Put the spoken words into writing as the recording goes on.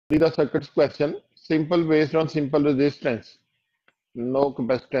See the circuits question, simple based on simple resistance. No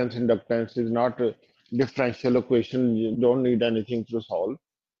capacitance, inductance is not a differential equation. You don't need anything to solve.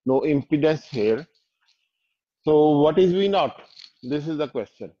 No impedance here. So what is V naught? This is the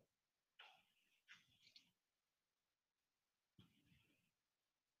question.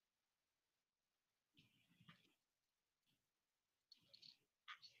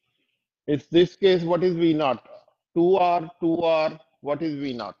 It's this case, what is V naught? 2R, 2R, what is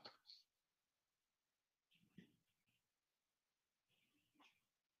V naught?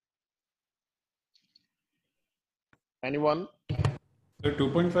 Anyone? So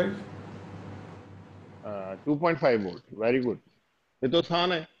 2.5? 2.5 volt. Very good. ये तो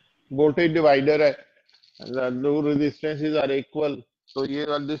आसान है. Voltage divider है. The two resistances are equal. So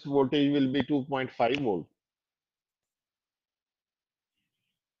here this voltage will be 2.5 volt.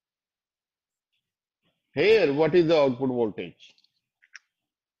 Here, what is the output voltage?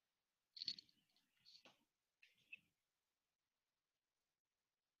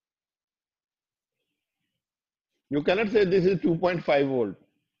 You cannot say this is 2.5 volt.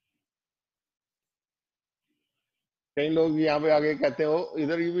 कई लोग यहाँ पे आगे कहते हो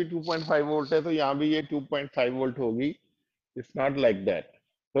इधर भी 2.5 वोल्ट है तो यहाँ भी ये 2.5 वोल्ट होगी. It's not like that.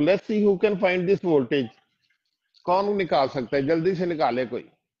 So let's see who can find this voltage. कौन निकाल सकता है? जल्दी से निकाले कोई.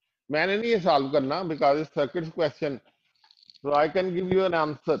 मैंने नहीं ये सॉल्व करना because it's circuit question. So I can give you an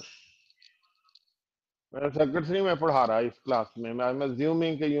answer. मैं सर्किट्स नहीं मैं पढ़ा रहा इस क्लास में. आई एम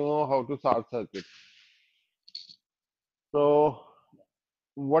अज्यूमिंग कि you know how to solve circuit. So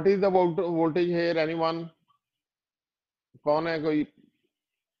what is the voltage here? Anyone? कौन है?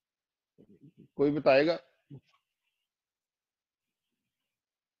 कोई बताएगा?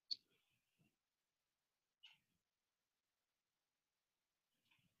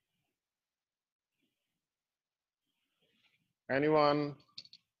 Anyone?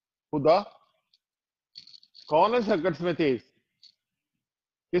 खुदा? कौन है सर्किट्स में तेज?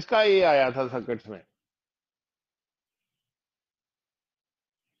 किसका ये आया था सर्किट्स में?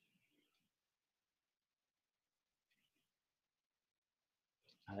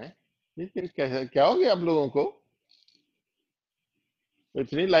 है? क्या हो गया आप लोगों को?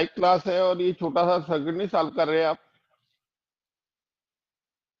 इतनी लाइट क्लास है और ये छोटा सा सर्किट नहीं सॉल्व कर रहे आप.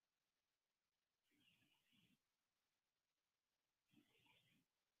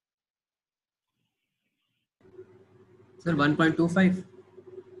 सर 1.25.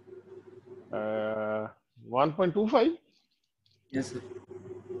 1.25. Yes sir.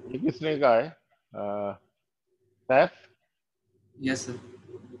 ये किसने कहा है? Saif. Yes sir.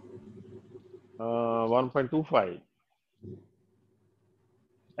 1.25.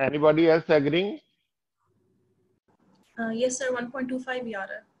 Anybody else agreeing? Yes sir, 1.25 भी आ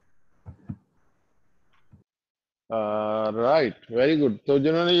रहा है. Right, very good. तो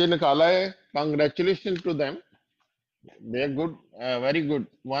जिन्होंने ये निकाला है, congratulations to them. They are good, very good.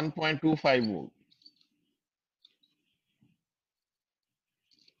 1.25 volt.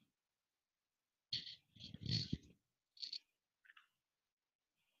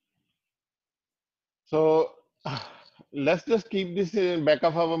 So let's just keep this in back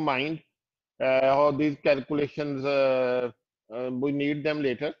of our mind. How these calculations we need them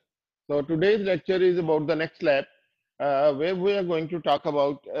later. So today's lecture is about the next lab, where we are going to talk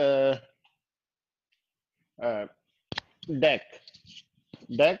about DAC.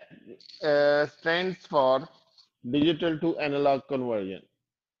 DAC stands for digital to analog converter.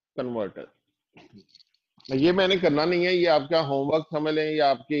 ये मैंने करना नहीं है, ये आपका homework समझ लें या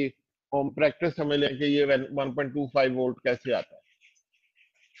आपकी होम प्रैक्टिस समझ लें कि ये 1.25 वोल्ट कैसे आता है.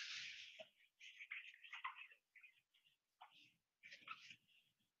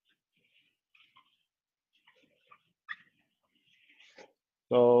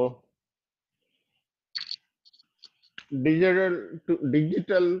 So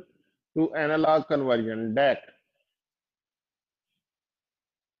digital to analog conversion, DAC.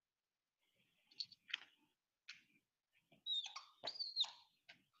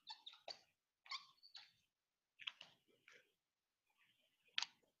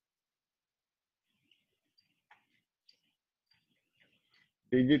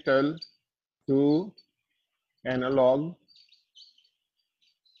 Digital to analog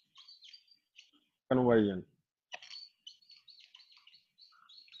conversion.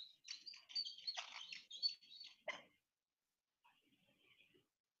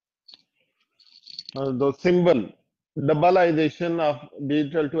 The symbol, doubleization of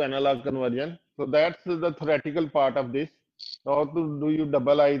digital to analog conversion. So that's the theoretical part of this. How do you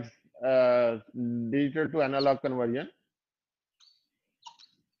doubleize digital to analog conversion?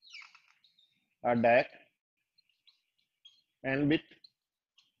 A DAC, N bit,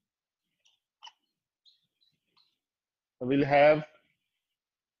 will have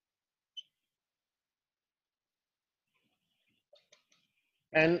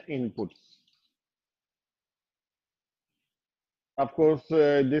n inputs. Of course,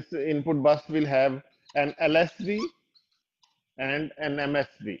 this input bus will have an LSB and an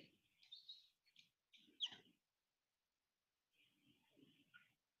MSB.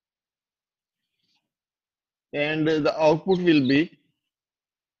 And the output will be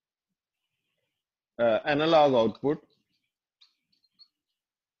analog output,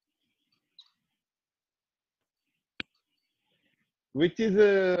 which is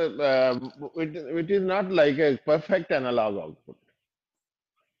which is not like a perfect analog output.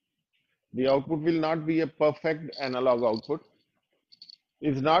 The output will not be a perfect analog output.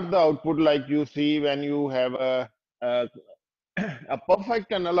 It's not the output like you see when you have a, a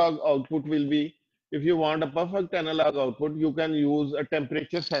perfect analog output will be, if you want a perfect analog output, you can use a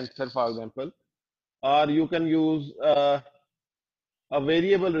temperature sensor, for example, or you can use a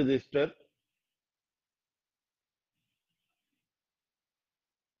variable resistor.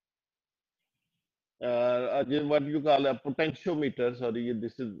 What you call a potentiometer, sorry,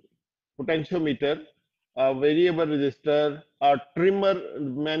 this is potentiometer, a variable resistor, a trimmer,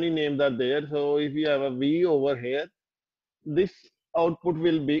 many names are there. So if you have a V over here, this output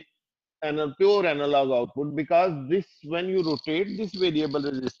will be a pure analog output, because this, when you rotate this variable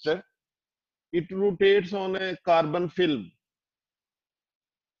resistor, it rotates on a carbon film.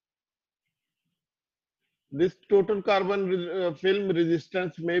 This total carbon film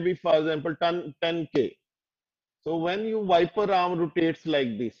resistance may be, for example, 10K. So when you wiper arm rotates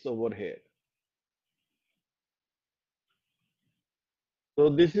like this over here, so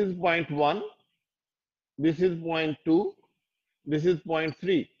this is 0.1, this is 0.2, this is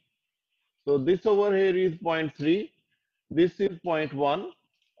 0.3. So this over here is 0.3, this is 0.1,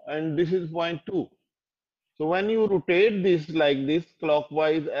 and this is 0.2. So when you rotate this like this,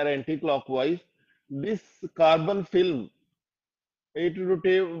 clockwise or anti-clockwise, this carbon film, it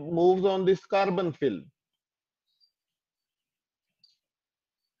moves on this carbon film,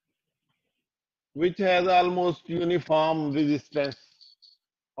 which has almost uniform resistance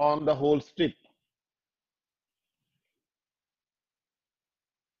on the whole strip.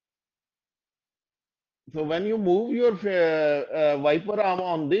 So when you move your wiper arm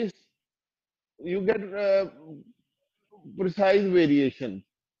on this, you get precise variation.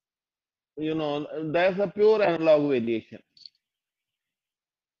 You know, that's a pure analog variation.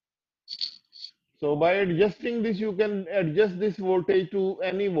 So by adjusting this, you can adjust this voltage to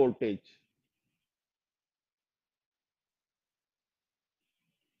any voltage.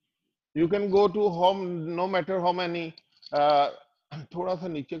 You can go to home, no matter how many. थोड़ा सा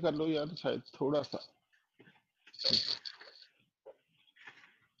नीचे कर लो यार, शायद थोड़ा सा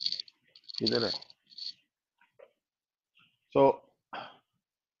इधर है. So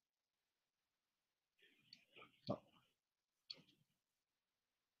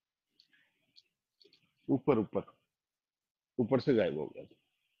ऊपर ऊपर ऊपर से गायब हो गया.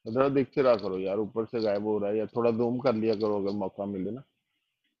 जरा देखते रहा करो यार, ऊपर से गायब हो रहा है, या थोड़ा जूम कर लिया करो अगर मौका मिले ना.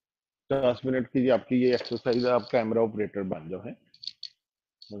 10 मिनट की आपकी ये एक्सरसाइज है, आप कैमरा ऑपरेटर बन जाओ है.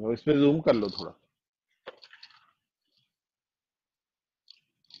 इसमें जूम कर लो थोड़ा.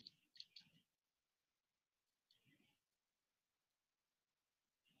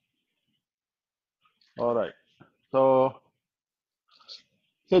 All right. So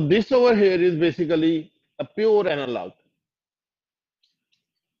this over here is basically a pure analog.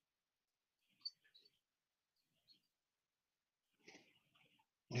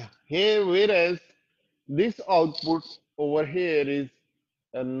 Here, whereas this output over here is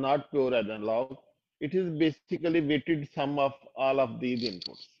not pure analog, it is basically weighted sum of all of these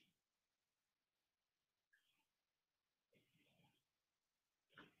inputs.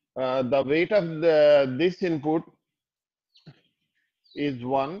 The weight of this input is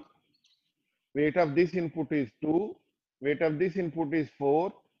 1, weight of this input is 2, weight of this input is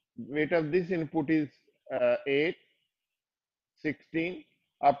 4, weight of this input is 8, 16,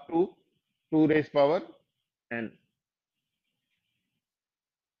 up to 2 raised power n.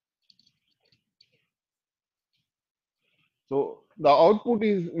 So the output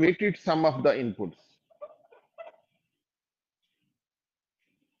is weighted sum of the inputs.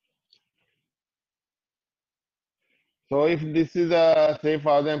 So if this is a, say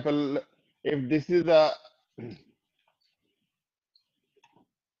for example, if this is a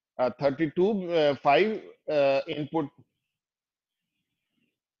 32 5 input,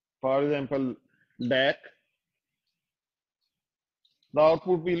 for example, DAC, the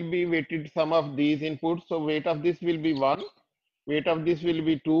output will be weighted sum of these inputs. So weight of this will be 1, weight of this will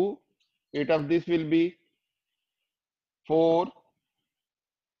be 2, weight of this will be 4,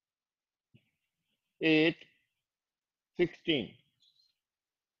 8, 16.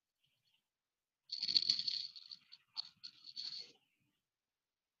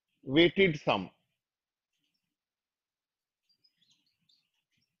 Weighted sum.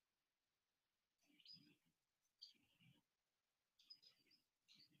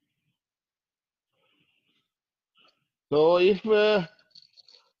 So if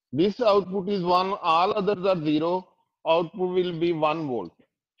this output is 1, all others are 0, output will be 1 volt,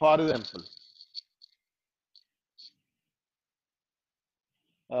 for example.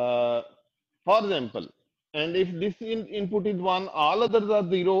 Uh, for example, and if this input is 1, all others are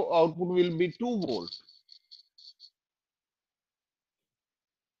 0, output will be 2 volts.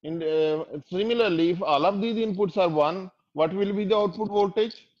 Similarly, if all of these inputs are 1, what will be the output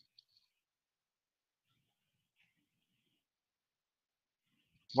voltage?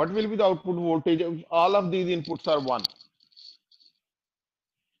 What will be the output voltage if all of these inputs are 1?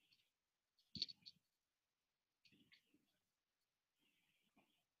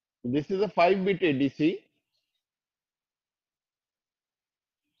 This is a 5-bit ADC.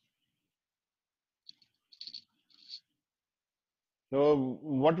 So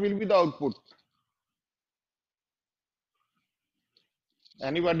what will be the output?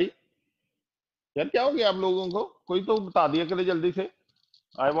 Anybody? यार क्या हो गया आप लोगों को? कोई तो बता दिया करे जल्दी से.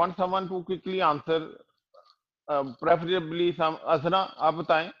 I want someone to quickly answer. Preferably some. असना आप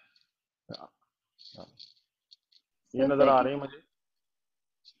बताएं. ये सर नजर आ रहे हैं मुझे.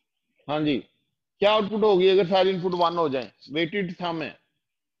 हाँ जी. क्या आउटपुट होगी अगर सारे इनपुट 1 हो जाएं? वेटेड सम है.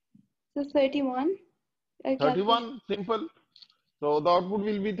 Sir 31 31. Simple. So the output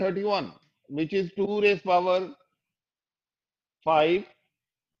will be 31, which is 2 raised power 5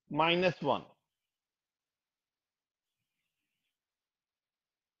 minus 1.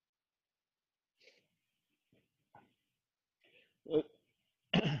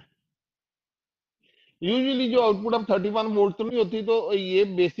 Usually जो आउटपुट अब 31 वोल्ट तो नहीं होती, तो ये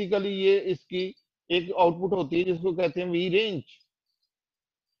बेसिकली ये इसकी एक आउटपुट होती है जिसको कहते हैं वी रेंज.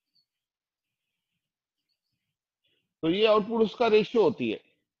 तो ये आउटपुट उसका रेशियो होती है,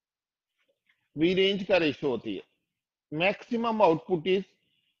 वी रेंज का रेशियो होती है. Maximum output is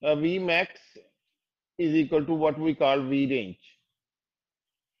V max is equal to what we call V range.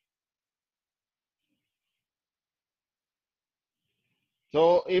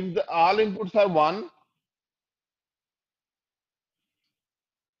 So if all inputs are 1,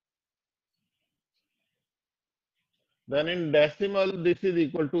 then in decimal this is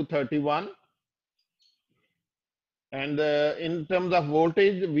equal to 31, and in terms of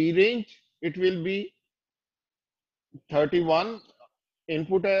voltage V range it will be 31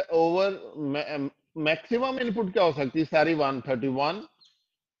 input over maximum input क्या हो सकती है सारी 131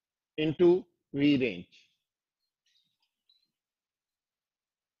 into V range,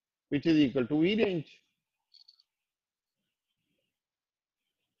 which is equal to V range.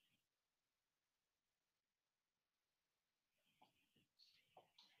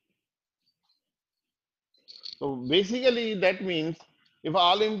 So basically that means if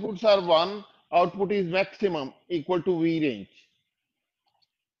all inputs are 1, output is maximum equal to V range.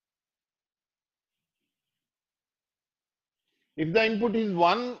 If the input is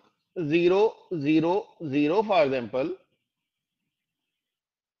 1, 0, 0, 0, for example,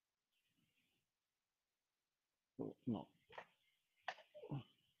 no.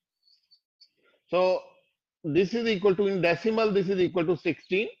 So this is equal to, in decimal, this is equal to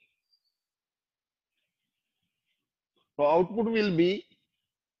 16. So output will be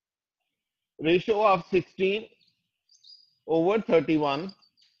ratio of 16 over 31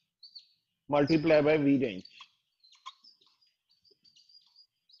 multiplied by V range,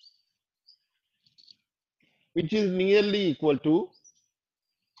 which is nearly equal to,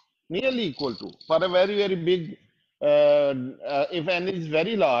 for a very, very big, if n is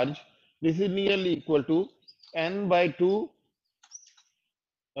very large, this is nearly equal to n by 2,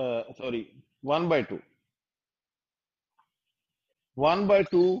 1 by 2. 1 by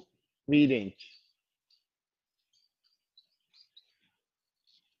 2 V range.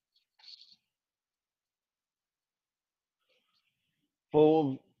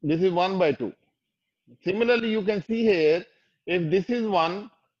 So this is 1 by 2. Similarly, you can see here, if this is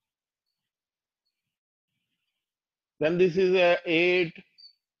 1, then this is 8.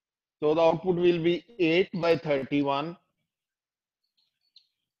 So the output will be 8 by 31.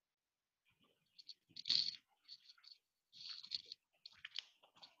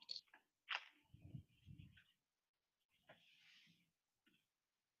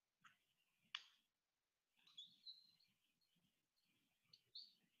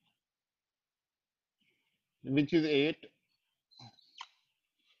 which is 8.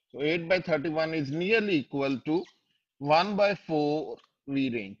 So 8 by 31 is nearly equal to 1 by 4 V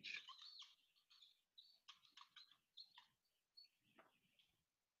range.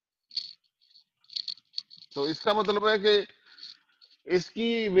 तो इसका मतलब है कि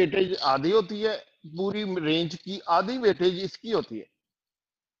इसकी weightage आधी होती है, पूरी रेंज की आधी वेटेज इसकी होती है,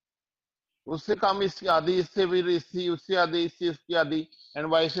 उससे कम इसकी आधी, इससे फिर इसकी, उससे आधी, इससे इसकी आधी, एंड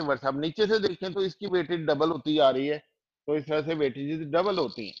वाइस वर्सा। अब नीचे से देखें तो इसकी वेटेज डबल होती आ रही है, तो इस तरह से वेटेज डबल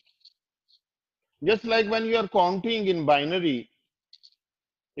होती हैं। Just like when you are counting in binary,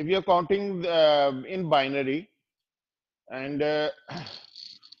 if you are counting in binary, and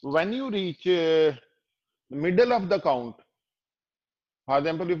when you reach middle of the count, for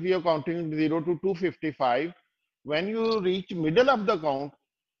example, if you are counting 0 to 255, when you reach middle of the count,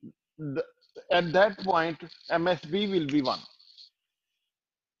 the, at that point MSB will be 1.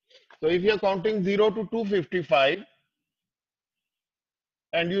 So if you are counting 0 to 255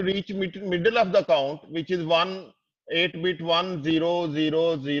 and you reach middle of the count, which is 1 8 bit 1 0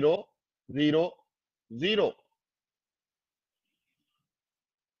 0 0 0 0,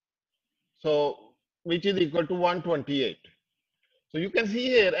 so which is equal to 128. So you can see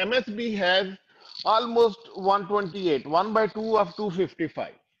here MSB has almost 128, 1 by 2 of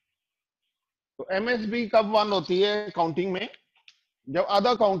 255. तो MSB कब 1 होती है counting में? जब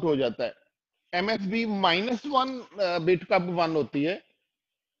आधा count हो जाता है। MSB -1 बिट कब 1 होती है?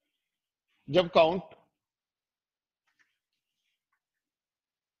 जब काउंट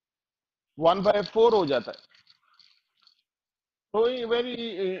 1 by 4 हो जाता है। तो ये वेरी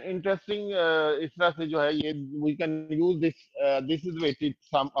इंटरेस्टिंग, इस तरह से जो है ये we can use this is weighted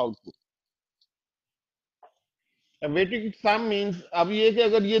sum output. Weighted sum means अब ये कि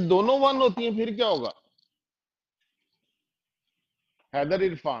अगर ये दोनों 1 होती हैं फिर क्या होगा? हैदर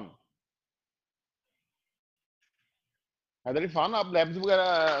इरफान, हैदर इरफान, आप लैब्स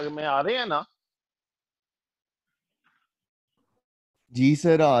वगैरह में आ रहे हैं ना? जी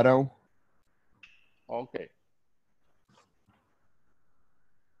सर आ रहा हूँ। ओके।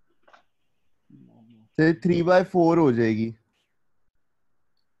 सर 3/4 हो जाएगी।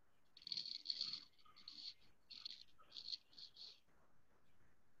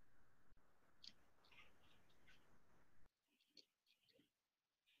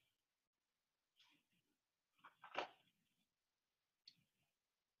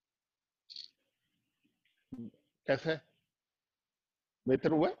 कैसे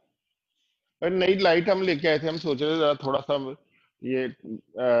बेहतर हुआ? और नई लाइट हम लेके आए थे, हम सोच रहे थे थोड़ा सा ये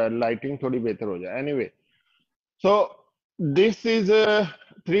लाइटिंग थोड़ी बेहतर हो जाए। Anyway, so this is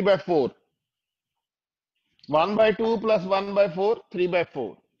 3/4, 1 by 2 plus 1 by 4,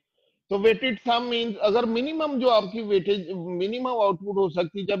 3/4। तो वेटेड सम मींस अगर मिनिमम जो आपकी वेटेज मिनिमम आउटपुट हो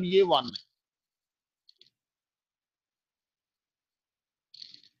सकती जब ये 1 है,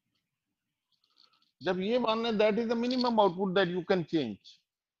 जब ये 1 है, that is the minimum output that you can change.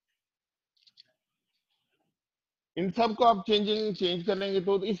 इन सब को आप चेंज करेंगे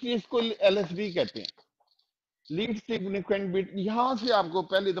तो इसलिए इसको एलएसबी कहते हैं, लीस्ट सिग्निफिकेंट बिट। यहां से आपको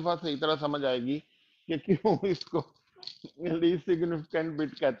पहली दफा सही तरह समझ आएगी कि क्यों इसको लीस्ट सिग्निफिकेंट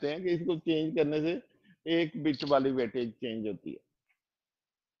बिट कहते हैं, कि इसको चेंज करने से एक बिट वाली वेटेज चेंज होती है।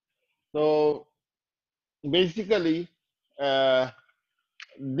 तो बेसिकली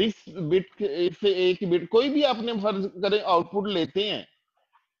दिस बिट, इससे एक बिट, कोई भी आपने फर्ज करें आउटपुट लेते हैं,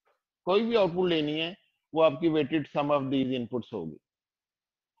 कोई भी आउटपुट लेनी है, वो आपकी weighted sum of these inputs होगी।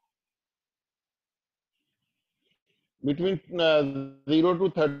 Between 0 to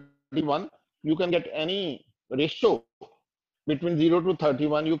 31, you can get any ratio. Between 0 to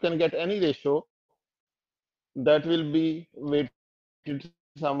 31, you can get any ratio that will be weighted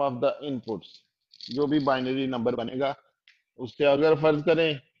sum of the inputs. जो भी बाइनरी नंबर बनेगा उससे अगर फर्ज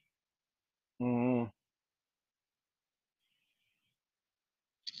करें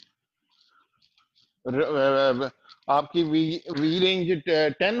आपकी वी रेंज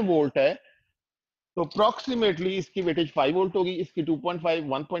 10 वोल्ट है, तो अप्रोक्सीमेटली इसकी वेटेज 5 वोल्ट होगी, इसकी 2.5,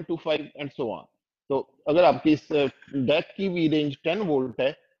 1.25 एंड सो ऑन। तो अगर आपकी इस डैक की वी रेंज 10 वोल्ट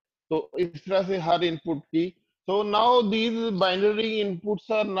है, तो इस तरह से हर इनपुट की। So now these binary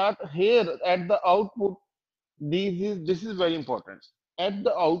inputs are not here at the output, this is very important. At the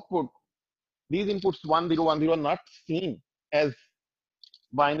output these inputs 1 0 1 0 are not seen as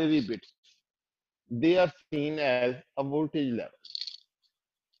binary bits, they are seen as a voltage level।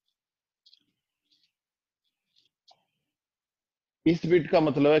 इस bit का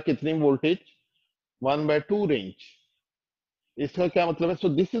मतलब है कितनी voltage? 1/2 range. इसका क्या मतलब है? So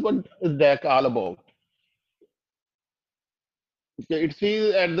this is what is DAC all about. It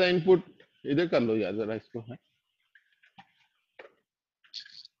seize at the input इधर कर लो यार जरा इसको है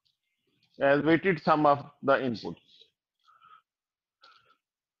as weighted sum of the inputs.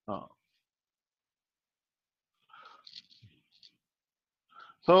 हाँ.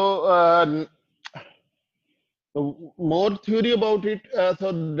 So more theory about it.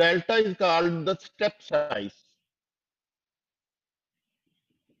 So delta is called the step size.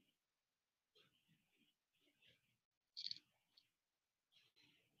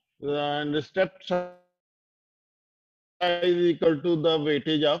 And the step size is equal to the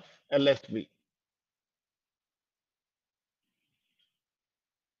weightage of LSB.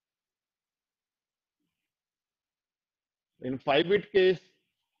 In 5-bit case,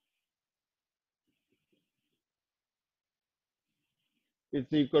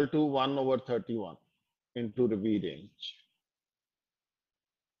 it's equal to 1/31 into the V range.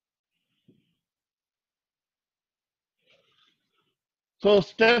 So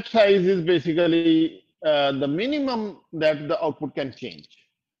step size is basically the minimum that the output can change,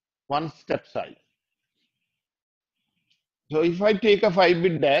 one step size. So if I take a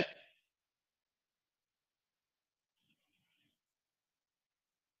 5-bit DAC,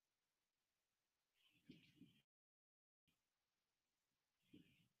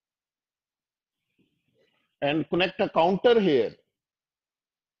 and connect a counter here,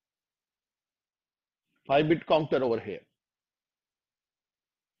 5-bit counter over here.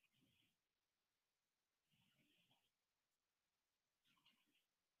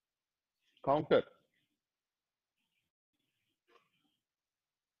 Counter.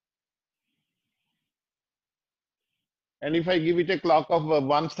 And if I give it a clock of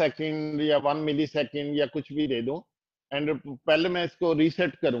 1 second या 1 millisecond या कुछ भी दे दूं, and पहले मैं इसको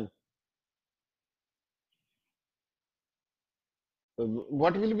reset करूं, so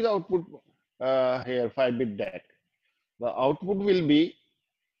what will be the output here 5-bit DAC? The output will be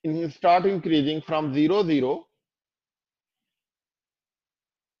start increasing from 0 0,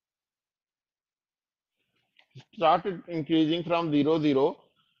 started increasing from 0 0.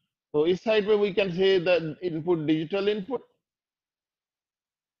 So इस side पे we can say the input digital input.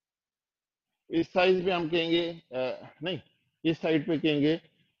 इस साइज पे हम कहेंगे नहीं, इस साइड पे कहेंगे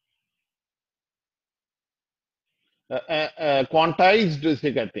क्वांटाइज्ड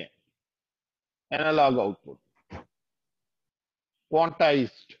इसे कहते हैं, एनालॉग आउटपुट,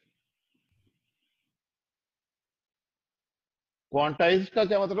 क्वांटाइज्ड. क्वांटाइज्ड का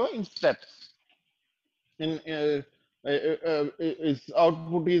क्या मतलब है? इन स्टेप्स, इन इस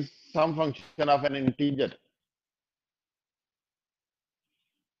output is some function of N integer.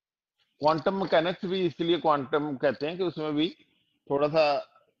 Quantum mechanics भी इसलिए क्वांटम कहते हैं कि उसमें भी थोड़ा सा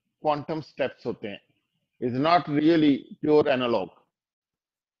क्वांटम स्टेप्स होते हैं. Is not really pure analogue.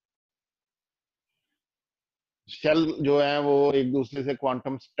 Shell जो है वो एक दूसरे से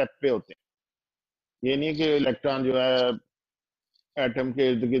क्वांटम स्टेप पे होते हैं. ये नहीं कि इलेक्ट्रॉन जो है एटम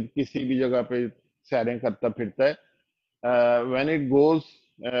के इर्द गिर्द किसी भी जगह पे सैरें करता फिरता है. When it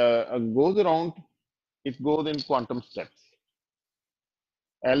goes around, it goes in quantum steps.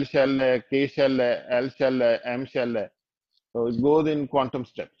 L shell है, के शेल है, एल शेल है, एम शेल है. तो it goes in quantum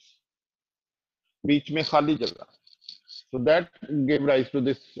steps, बीच में खाली जगह. so that gave rise to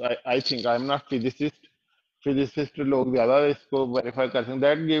this. I think I am not physicist. Physicist लोग ज्यादा इसको वेरीफाई कर सकते.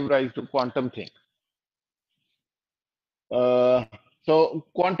 that gave rise to quantum thing. So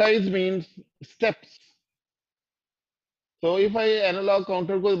quantize means steps. So if I analog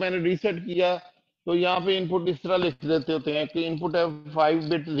counter को मैंने reset किया, तो यहाँ पे इनपुट इस तरह लिख देते होते हैं कि इनपुट है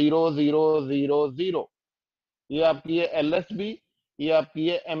 5-bit 0 0 0 0. ये आपकी है LSB, ये आपकी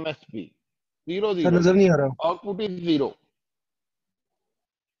है MSB. 0 0 नजर नहीं आ रहा. Output is 0.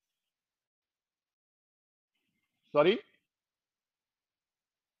 Sorry,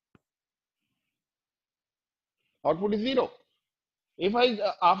 output is 0. If I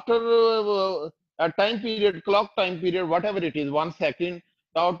after a time period, clock time period, whatever it is, 1 second,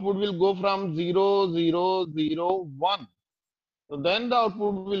 the output will go from 0 0 0 1. So then the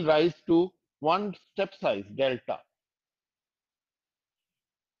output will rise to one step size delta,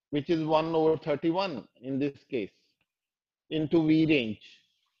 which is 1/31 in this case, into V range.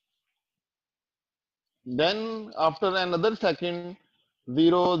 Then after another second,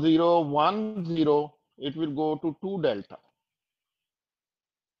 0 0 1 0, it will go to 2 delta.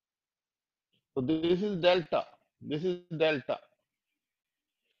 So this is delta. This is delta.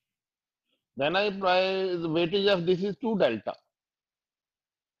 Then I apply the weightage of this is 2 delta.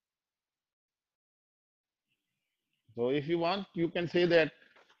 So if you want, you can say that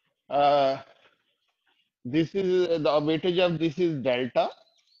this is the weightage of this is delta.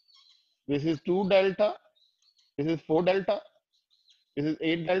 This is 2 delta. This is 4 delta. This is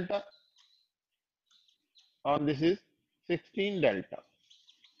 8 delta. and this is 16 delta.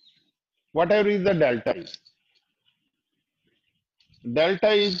 Whatever is the delta is.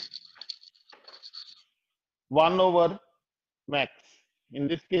 Delta is 1 over max. In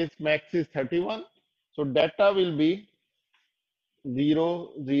this case, max is 31. So delta will be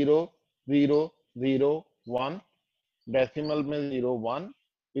 0, 0, 0, 0, 1. Decimal में 0, 1,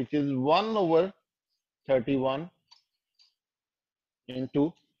 which is 1 over 31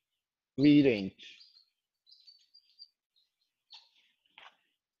 into V range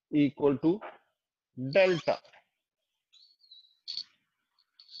equal to delta.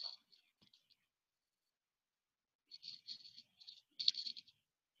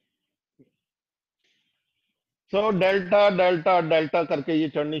 So delta delta delta करके ये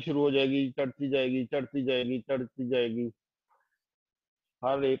चढ़नी शुरू हो जाएगी, चढ़ती जाएगी, चढ़ती जाएगी, चढ़ती जाएगी,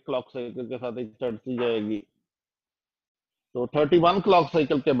 हर एक क्लॉक साइकिल के साथ एक चढ़ती जाएगी। तो 31 क्लॉक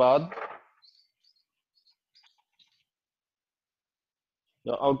साइकिल के बाद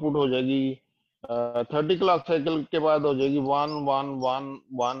आउटपुट हो जाएगी 30 क्लॉक साइकिल के बाद हो जाएगी 1 1 1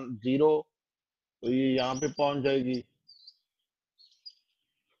 1 0। तो ये यहाँ पे पहुंच जाएगी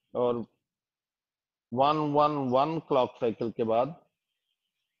और 1 1 1 क्लॉक साइकिल के बाद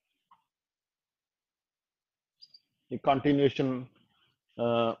कंटिन्यूएशन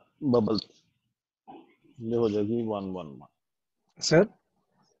बबल्स ये हो जाएगी 1 1 1। Sir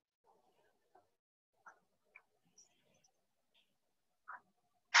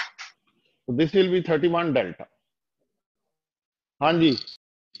So this will be 31 delta. हाँ जी,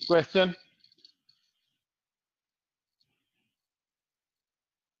 question.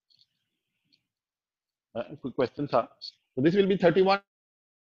 Quick question था. So this will be 31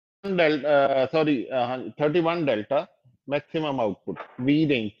 delta. 31 delta maximum output V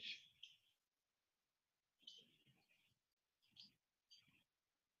range.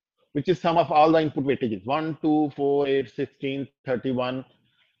 Which is sum of all the input weightages 1, 2, 4, 8, 16, 31.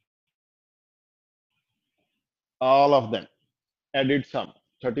 All of them added sum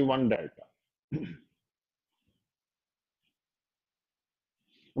 31 delta.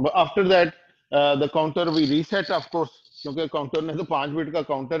 But after that, the counter we reset, of course, क्योंकि counter ने तो 5 bit का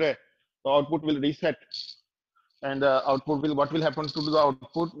counter है, तो output will reset, and the output will, what will happen to the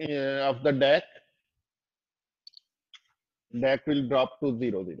output of the DAC? DAC will drop to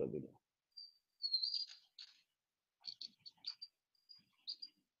 0 0 0.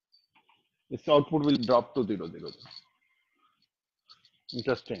 This output will drop to 0 0 0.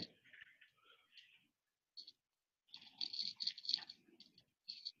 Interesting.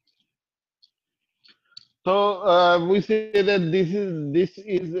 So we say that this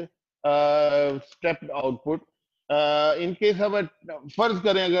is stepped output. In case of a फर्ज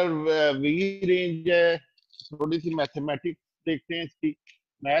करें अगर V range है, थोड़ी सी mathematics देखते हैं इसकी,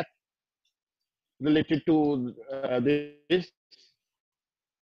 math related to this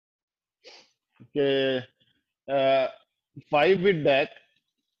के 5 bit DAC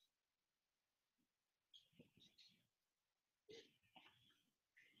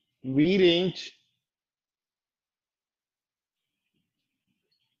V range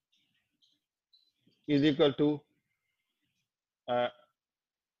is equal to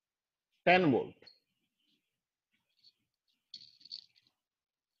 10 volt.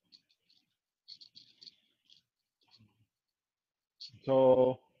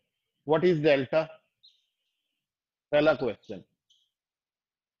 So what is delta? पहला question.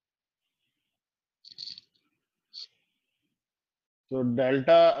 So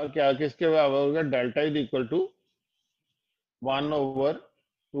delta क्या किसके बराबर होगा? Delta is equal to 1 over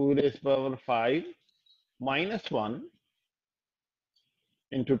 2 raised power 5 minus 1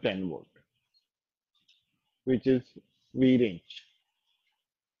 into 10 volt, which is V range,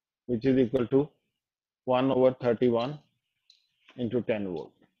 which is equal to 1 over 31 into 10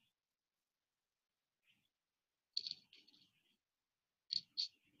 volt.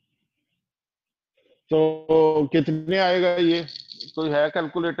 तो कितने आएगा ये? कोई है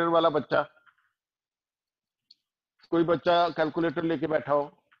कैलकुलेटर वाला बच्चा? कोई बच्चा कैलकुलेटर लेके बैठा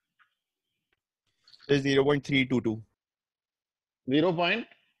हो? 0.322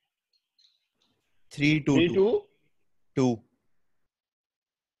 0.322 2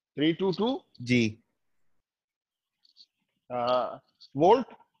 322 जी वोल्ट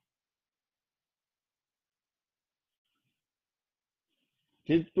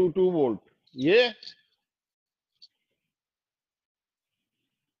 322 वोल्ट।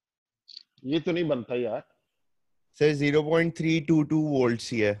 ये तो नहीं बनता यार। सर 0.322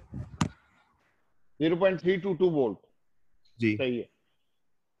 वोल्ट्स ही है 0.322 वोल्ट जी सही है।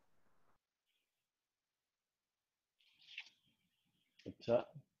 अच्छा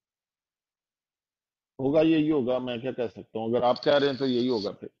होगा यही होगा, मैं क्या कह सकता हूँ, अगर आप कह रहे हैं तो यही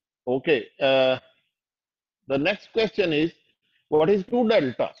होगा फिर। Okay, the next question is what is 2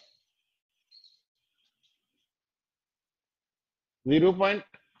 delta?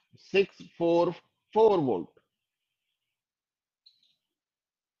 0.644 volt.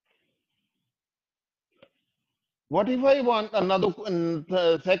 What if I want another?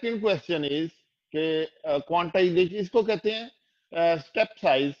 Second question is कि क्वांटाइजेशन इसको कहते हैं स्टेप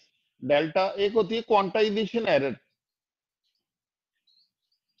साइज डेल्टा, एक होती है क्वांटाइजेशन एरर।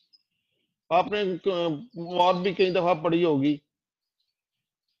 आपने और भी कई दफा पढ़ी होगी।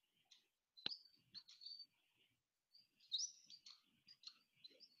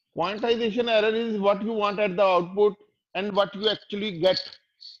 Quantization error is what you want at the output and what you actually get.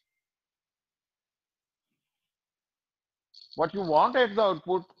 What you want at the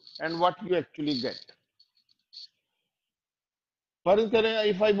output and what you actually get. For instance,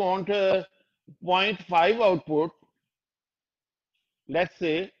 if I want 0.5 output, let's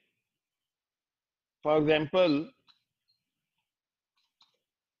say, for example,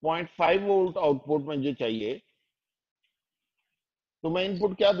 0.5 volt output मुझे चाहिए, तो मैं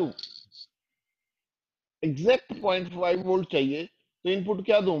input क्या दूं? Exact 0.5 volt चाहिए, तो input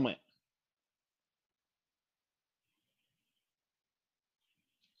क्या दूं मैं?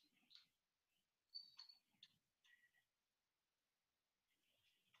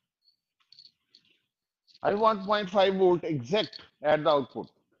 I want 0.5 volt exact at the output.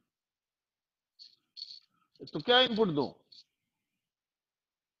 तो क्या इनपुट दूं?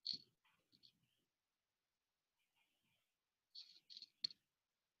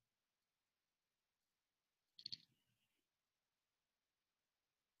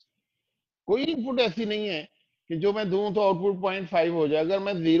 कोई इनपुट ऐसी नहीं है कि जो मैं दूं तो आउटपुट 0.5 हो जाए। अगर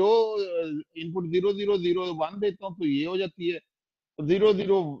मैं जीरो इनपुट 0001 देता हूं तो ये हो जाती है,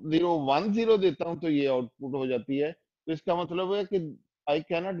 00010 देता हूं तो ये आउटपुट हो जाती है। तो इसका मतलब है कि I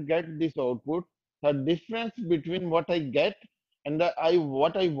cannot get this output. The difference between what I get and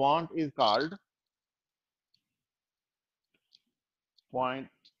what I want is called point.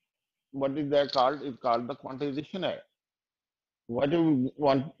 What is that called? It's called the quantization error. What you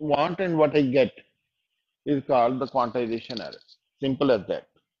want and what I get is called the quantization error. Simple as that.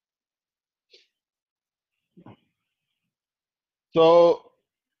 So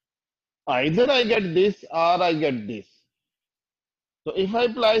either I get this or I get this. So if I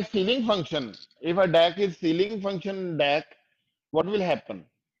apply ceiling function, if a DAC is ceiling function DAC, what will happen?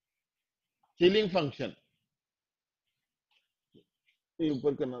 Ceiling function.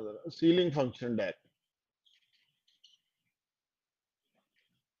 Ceiling function DAC.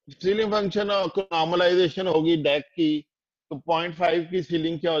 Ceiling function को normalisation होगी deck की, तो 0.5 की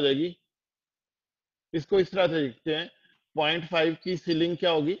ceiling क्या हो जाएगी? इसको इस तरह से लिखते हैं, 0.5 की सीलिंग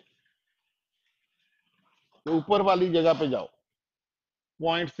क्या होगी? तो ऊपर वाली जगह पे जाओ,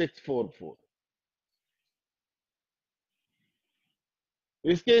 0.644।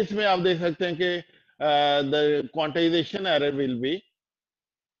 इस केस में आप देख सकते हैं कि the quantization error will be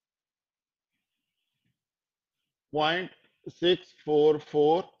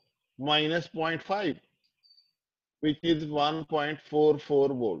 0.644 minus 0.5, which is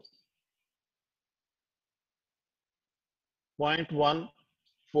 1.44 volt,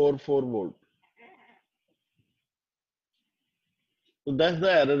 0.144 volt. So that's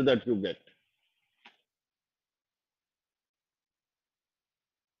the error that you get.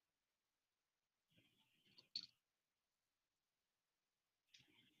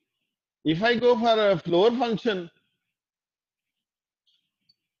 If I go for a floor function,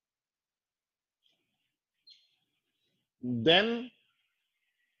 then,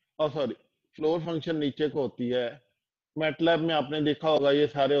 oh sorry, floor function नीचे को होती है। मैटलैब में आपने देखा होगा ये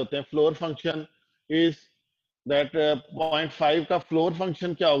सारे होते हैं। फ्लोर फंक्शन इज दैट 0.5 का फ्लोर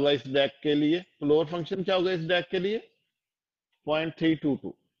फंक्शन क्या होगा इस डैक के लिए? फ्लोर फंक्शन क्या होगा इस डैक के लिए?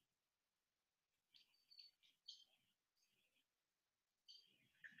 0.322।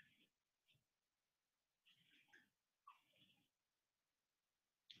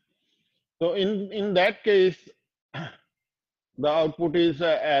 So in that case, the output is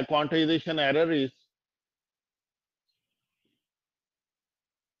quantization error is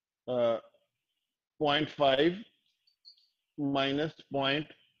 0.5 minus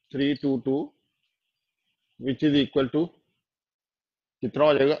 0.322, which is equal to कितना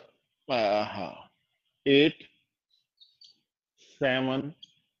हो जाएगा? हाँ,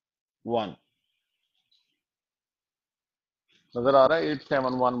 871 नजर आ रहा है,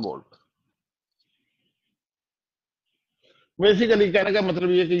 871 वोल्ट। बेसिकली कहने का मतलब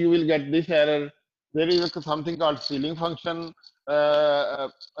ये कि you will get this error, there is something called ceiling function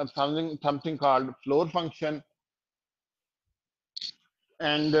something called floor function,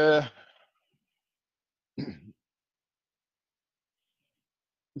 and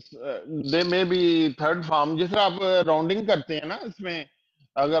they may be third form. जिस तरह आप राउंडिंग करते हैं ना, इसमें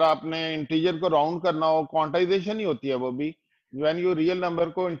अगर आपने इंटीजर को राउंड करना हो, क्वांटाइजेशन ही होती है वो भी. व्हेन यू रियल नंबर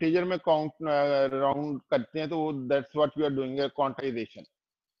को इंटीजर में काउंट राउंड करते हैं तो that's what you are doing, quantization.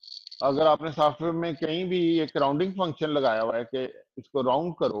 अगर आपने सॉफ्टवेयर में कहीं भी एक राउंडिंग फंक्शन लगाया हुआ है कि इसको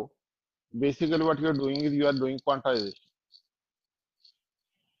राउंड करो, basically what you are doing is you are doing quantization.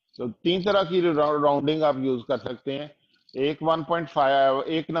 तो तीन तरह की राउंडिंग आप यूज कर सकते हैं. एक 1.5,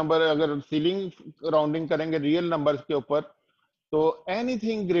 एक नंबर अगर सीलिंग राउंडिंग करेंगे रियल नंबर्स के ऊपर, तो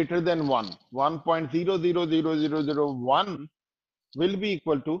anything greater than 1.0000001 will be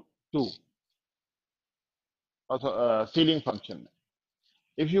equal to 2 ceiling function में.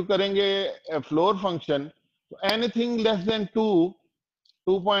 इफ यू करेंगे फ्लोर फंक्शन, तो anything less than 2,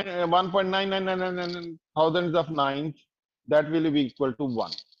 1.9999 thousands of nines, that will be equal to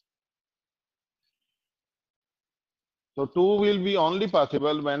 1. So 2 will be only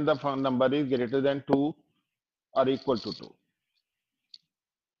possible when the number is greater than 2 or equal to 2.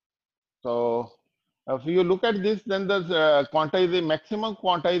 So if you look at this, then the maximum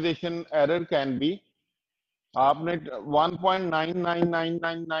quantization error can be, आपने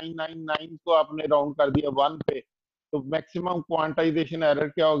 1.999999 को आपने round कर दिया 1 पे, तो maximum quantization error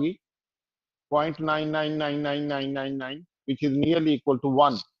क्या होगी? 0.9999999, which is nearly equal to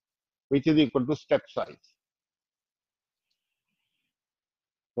 1, which is equal to step size.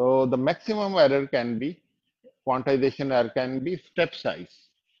 So the maximum error can be, quantization error can be step size.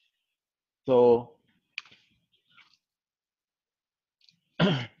 So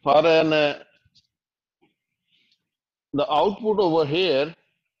for an the output over here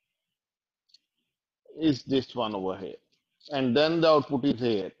is this one over here, and then the output is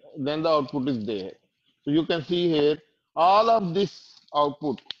here, then the output is there. So you can see here all of this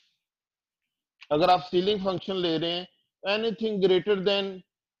output. अगर आप ceiling function ले रहे हैं, anything greater than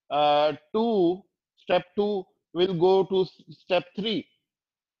 2, step 2 will go to step 3.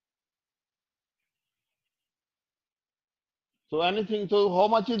 So anything, so how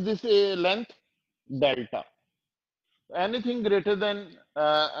much is this length? Delta. Anything greater than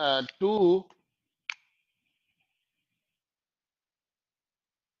 2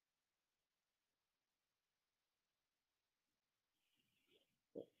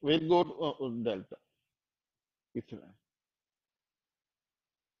 will go to delta.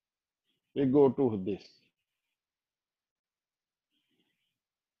 We go to this.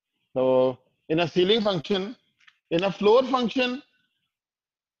 So in a ceiling function, in a floor function,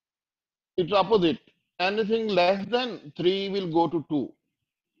 it's opposite. Anything less than 3 will go to 2.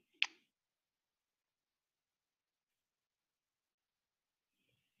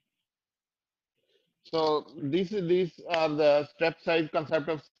 So these are the step size, concept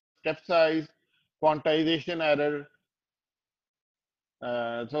of step size, quantization error.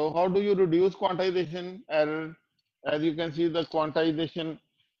 So how do you reduce quantization error? As you can see, the quantization,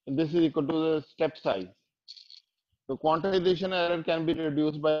 this is equal to the step size. So quantization error can be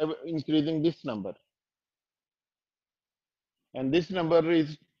reduced by increasing this number. And this number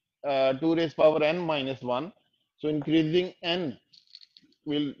is 2 raised power n minus 1. So increasing n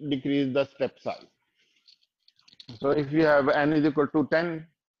will decrease the step size. So if you have n is equal to 10,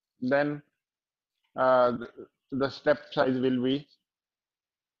 then the step size will be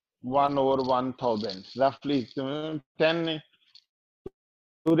 1 over 1000. Roughly 10,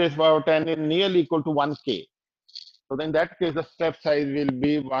 2 raised power 10 is nearly equal to 1k. So in that case, the step size will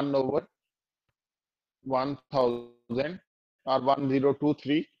be 1 over 1000 or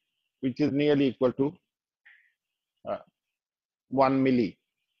 1023, which is nearly equal to 1 milli.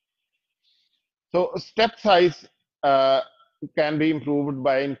 So step size can be improved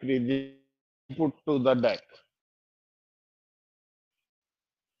by increasing input to the DAC.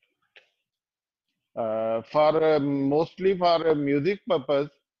 For mostly for music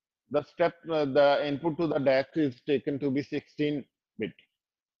purpose, the input to the DAC is taken to be 16 bit.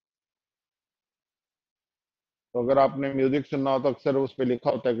 तो अगर आपने music सुनना हो तो अक्सर उस पे लिखा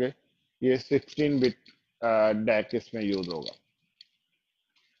होता है कि ये 16 बिट DAC इसमें यूज होगा,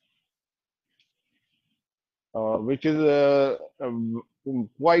 which is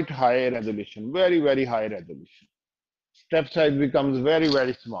quite high resolution, very high resolution. Step size becomes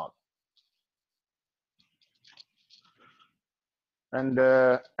very small. And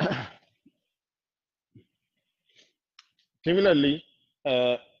similarly,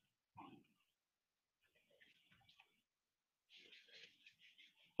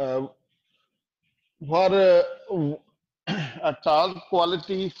 for a tall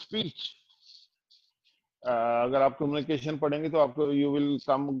quality speech. अगर आप communication पढ़ेंगे तो आपको you will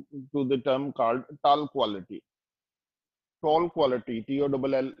come to the term called tall quality. Tall quality,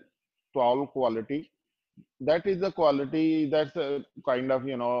 T-O-double-L, tall quality. That is the quality that's a kind of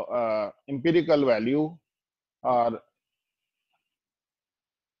empirical value or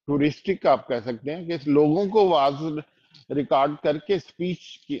touristic आप कह सकते हैं कि लोगों को आवाज रिकॉर्ड करके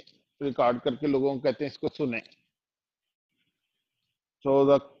स्पीच रिकॉर्ड करके लोगों को कहते हैं इसको सुने.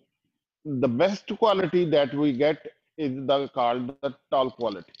 So the best quality that we get is the called the tall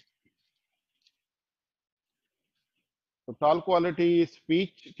quality. तो टॉल क्वालिटी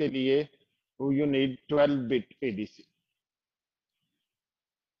स्पीच के लिए you need 12 bit ADC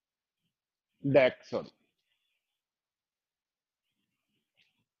DAC. Sorry,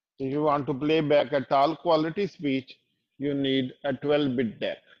 if you want to play back a tall quality speech, you need a 12 bit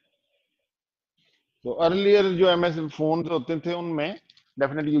DAC. So earlier जो MS phones होते थे उनमें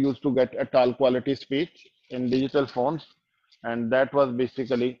definitely you used to get a tall quality speech in digital phones, and that was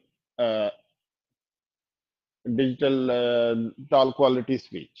basically digital tall quality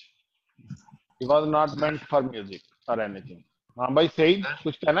speech. It was not meant for music or anything. हाँ भाई सही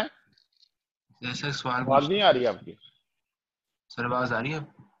कुछ कहना है? जैसे सवाल आवाज नहीं आ रही आपकी. सर आवाज आ रही है?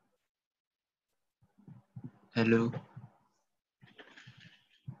 हेलो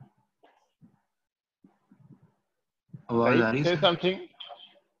आवाज आ रही है Say सर? something.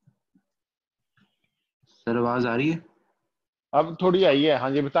 सर आवाज आ रही है? अब थोड़ी आई है.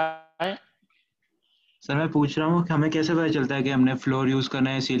 हाँ जी बताएं. सर मैं पूछ रहा हूँ कि हमें कैसे पता चलता है कि हमने फ्लोर यूज करना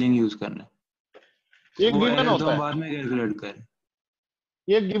है सीलिंग यूज करना है? ये वो गिवन एरर तो होता हम है. बाद में कैलकुलेट करें.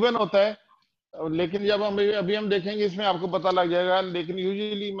 ये गिवन होता है. लेकिन जब हम अभी हम देखेंगे इसमें आपको पता लग जाएगा. लेकिन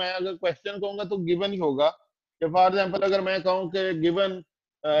यूजुअली मैं अगर क्वेश्चन कहूंगा तो गिवन ही होगा. कि फॉर एग्जांपल अगर मैं कहूं कि गिवन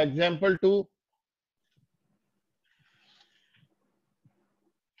एग्जांपल टू,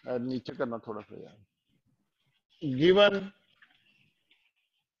 नीचे करना थोड़ा सा यार. Given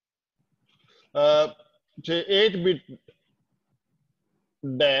 8 bit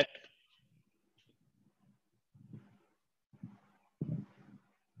DAC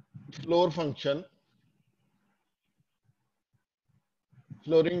floor function,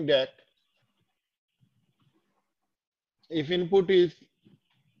 flooring DAC. If input is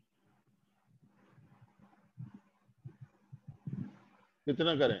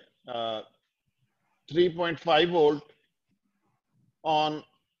कितना करें 3.5 volt on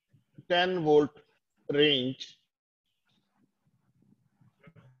 10 volt range,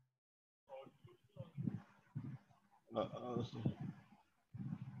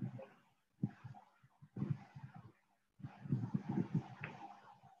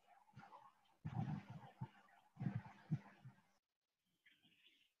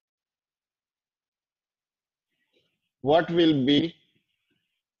 what will be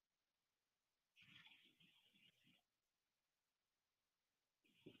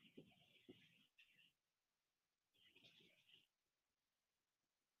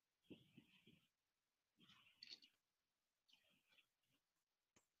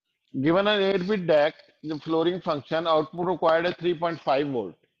given an 8 bit DAC, the flooring function output required a 3.5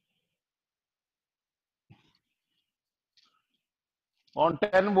 volt on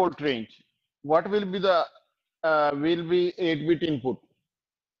 10 volt range. What will be the 8 bit input?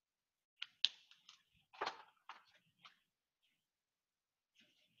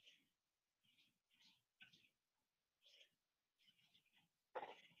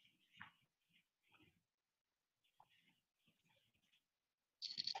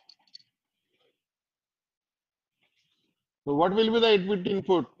 So what will be the 8 bit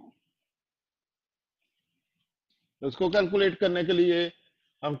input? उसको calculate करने के लिए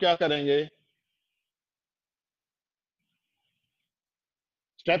हम क्या करेंगे?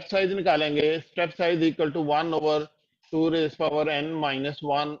 Step size निकालेंगे. Step size equal to 1 over 2 raise power n minus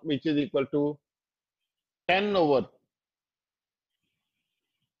 1 which is equal to 10 over,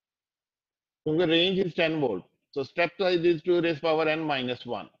 क्योंकि range is 10 volt. So step size is 2 raised power n minus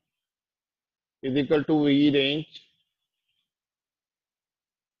 1 is equal to V range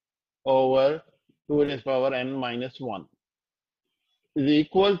over 2 raised power n minus 1 is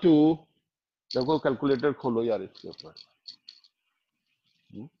equal to, देखो calculator खोलो यार इसके ऊपर.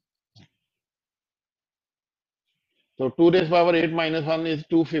 So 2 raised power 8 minus 1 is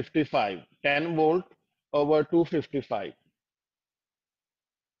 255. 10 volt over 255.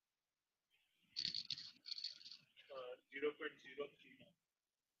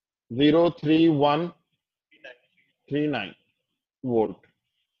 0.03139 volt.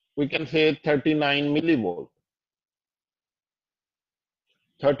 We can say 39 millivolt.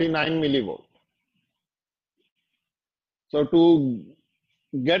 39 millivolt. So to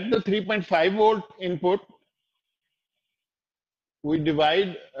get the 3.5 volt input, we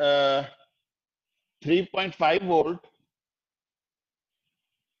divide 3.5 volt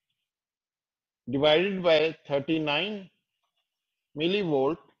divided by 39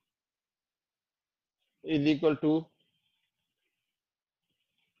 millivolt is equal to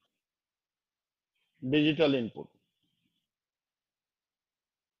digital input.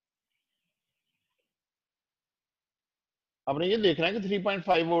 आपने ये देखना है कि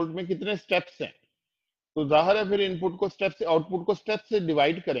 3.5 volt में कितने steps हैं, तो जाहिर है फिर इनपुट को स्टेप से, आउटपुट को स्टेप से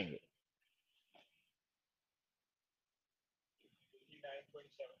डिवाइड करेंगे.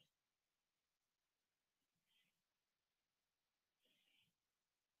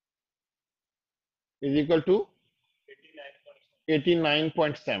 Is equal to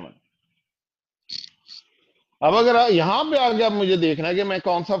 89.7. अब अगर यहां पे आगे आप मुझे देखना है कि मैं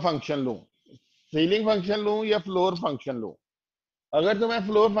कौन सा फंक्शन लूं, सीलिंग फंक्शन लूं या फ्लोर फंक्शन लूं. अगर तो मैं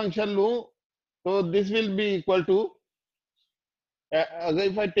फ्लोर फंक्शन लूं तो this will be equal to, अगर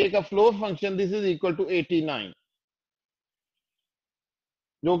if I take a floor function this is equal to 89,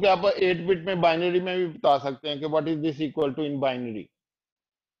 जो कि आप 8 बिट में बाइनरी में भी बता सकते हैं कि what is this equal to in binary.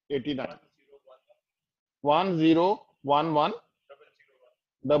 89 1011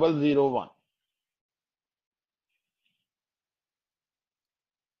 001.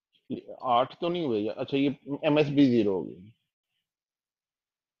 8 तो नहीं हुए, अच्छा ये MSB 0 हो गई.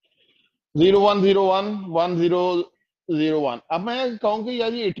 01011001. अब मैं कहूँ कि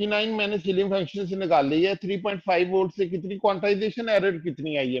यार ये 89 मैंने सीलिंग फंक्शन से निकाल ली है, 3.5 वोल्ट से कितनी क्वांटाइजेशन एरर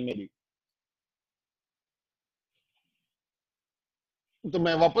कितनी आई है मेरी, तो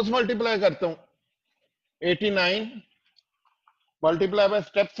मैं वापस मल्टीप्लाई करता हूँ. 89 multiply by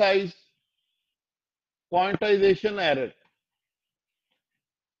step size quantization error,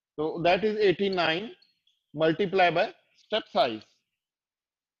 तो that is 89 multiply by step size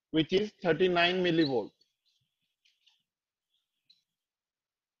which is 39 millivolt.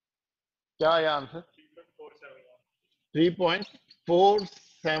 क्या आया आंसर?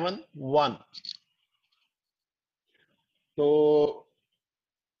 3.471. तो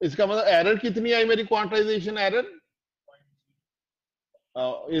इसका मतलब एरर कितनी आई मेरी, quantization error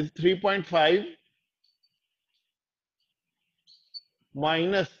is 3.5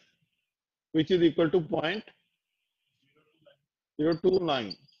 minus, which is equal to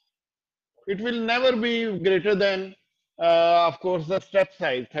 0.029. It will never be greater than of course the step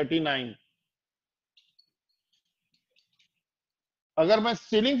size 39. अगर मैं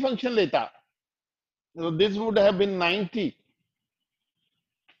सीलिंग फंक्शन लेता तो this would have been 90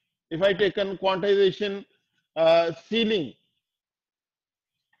 if I taken quantization ceiling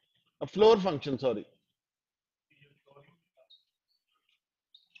floor function, sorry.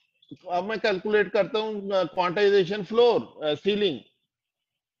 अब मैं calculate करता हूं quantization floor ceiling.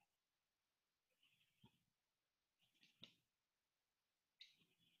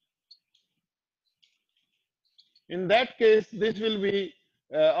 In that case, this will be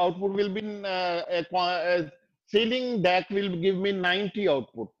output will be ceiling DAC will give me 90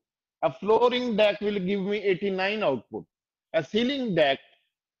 output. A flooring DAC will give me 89 output. A ceiling DAC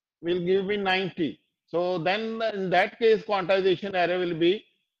will give me 90. So then in that case, quantization error will be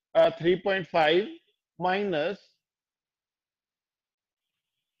 3.5 minus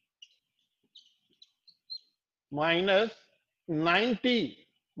minus 90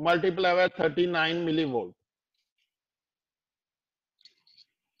 multiplied by 39 millivolt.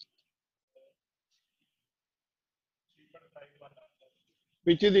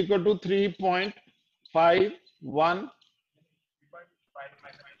 Which is equal to 3.51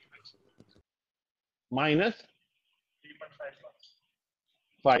 minus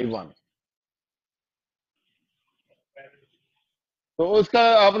 51. तो उसका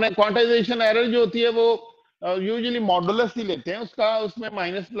आपने quantization error जो होती है वो usually modulus ही लेते हैं उसका, उसमें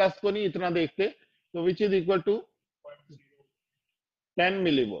माइनस प्लस को नहीं इतना देखते. तो which is equal to 10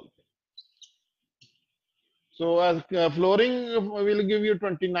 millivolt. So as flooring will give you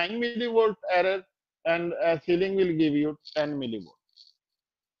 29 millivolt error and ceiling will give you 10 millivolt.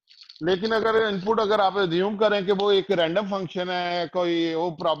 लेकिन अगर इनपुट अगर आप एज्यूम करें कि वो एक रैंडम फंक्शन है, कोई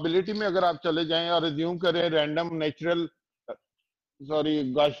वो प्रोबेबिलिटी में अगर आप चले जाएं और एज्यूम करें random natural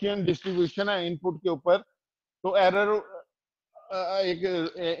sorry Gaussian distribution है इनपुट के ऊपर, तो एरर एक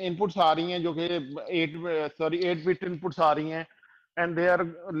इनपुट्स आ रही हैं जो कि 8 बिट इनपुट्स आ रही हैं and they are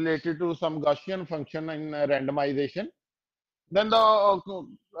related to some Gaussian function in randomization, then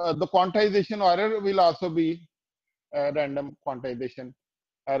the quantization error will also be a random quantization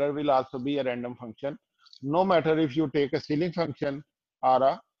error will also be a random function, no matter if you take a ceiling function or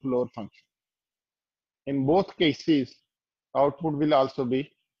a floor function. In both cases output will also be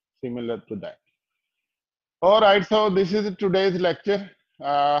similar to that. All right, so this is today's lecture.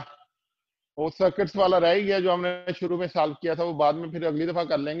 वो circuits वाला रह गया जो हमने शुरू में solve किया था, वो बाद में फिर अगली दफा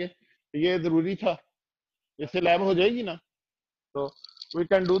कर लेंगे, ये जरूरी था, इससे लैब हो जाएगी ना. तो we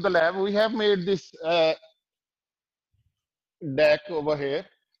can do the lab. We have made this DAC over here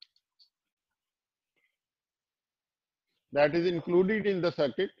that is included in the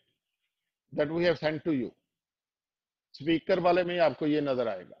circuit that we have sent to you. Speaker वाले में आपको ये नजर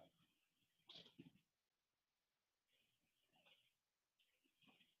आएगा.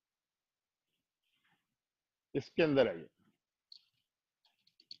 इसके अंदर है ये.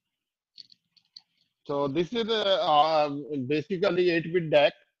 So this is basically 8-bit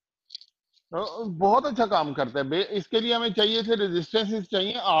DAC. बहुत अच्छा काम करता है. इसके लिए हमें चाहिए थे रेजिस्टेंस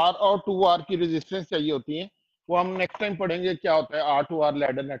चाहिए, R और 2R की रेजिस्टेंस चाहिए होती हैं. वो हम नेक्स्ट टाइम पढ़ेंगे क्या होता है R2R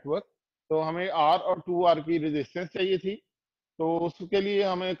लैडर नेटवर्क. तो हमें R और 2R की रेजिस्टेंस चाहिए थी. तो उसके लिए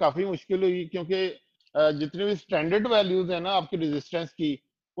हमें काफी मुश्किल हुई, क्योंकि जितनी भी स्टैंडर्ड वैल्यूज है ना आपकी रेजिस्टेंस की,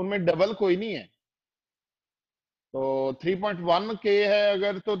 उनमें डबल कोई नहीं है. तो 3.1 के है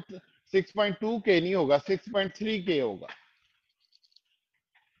अगर, तो 6.2 के नहीं होगा, 6.3 के होगा,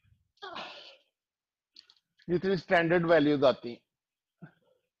 जितनी स्टैंडर्ड वैल्यूज आती हैं.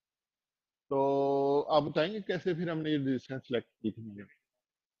 तो आप बताएंगे कैसे फिर हमने ये रेजिस्टेंस सेलेक्ट की थी. मुझे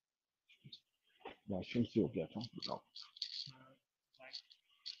वॉशरूम से हो गया था, बताओ.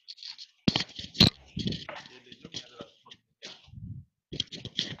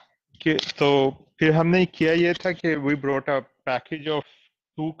 तो फिर हमने किया ये था कि we brought a package of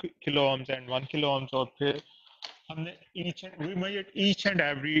 2 kilo ohms and 1 kilo ohms, और फिर हमने ईच एंड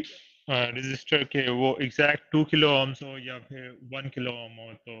एवरी रजिस्टर के वो एग्जैक्ट 2 किलो ohms हो या फिर 1 किलो ohm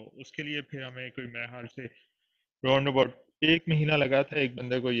हो. तो उसके लिए फिर हमें कोई मेरे ख्याल से राउंड अबाउट 1 महीना लगा था एक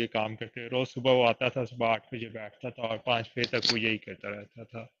बंदे को ये काम करते. रोज सुबह वो आता था, सुबह 8 बजे बैठता था और 5 बजे तक वो यही करता रहता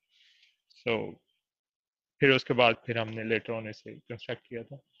था. सो फिर उसके बाद फिर हमने लेटर ऑन इसे कंस्ट्रक्ट किया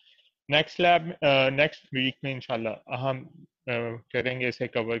था. नेक्स्ट वीक में इंशाल्लाह हम करेंगे इसे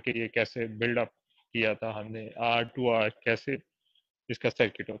कवर कि ये कैसे बिल्डअप किया था हमने, R2R कैसे इसका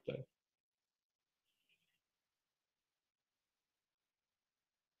सर्किट होता है.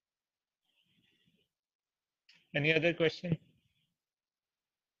 Any other question?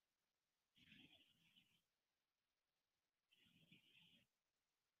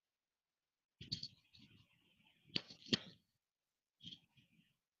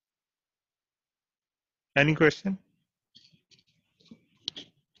 Any question?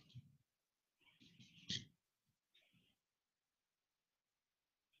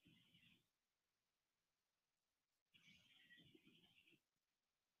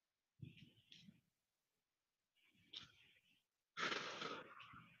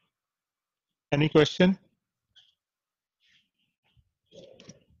 Any question?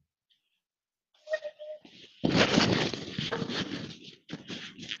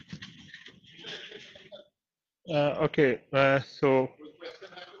 Okay, so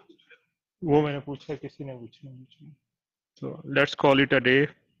वो मैंने पूछा, किसी ने पूछा. So let's call it a day.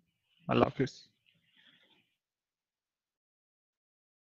 Allah Hafiz.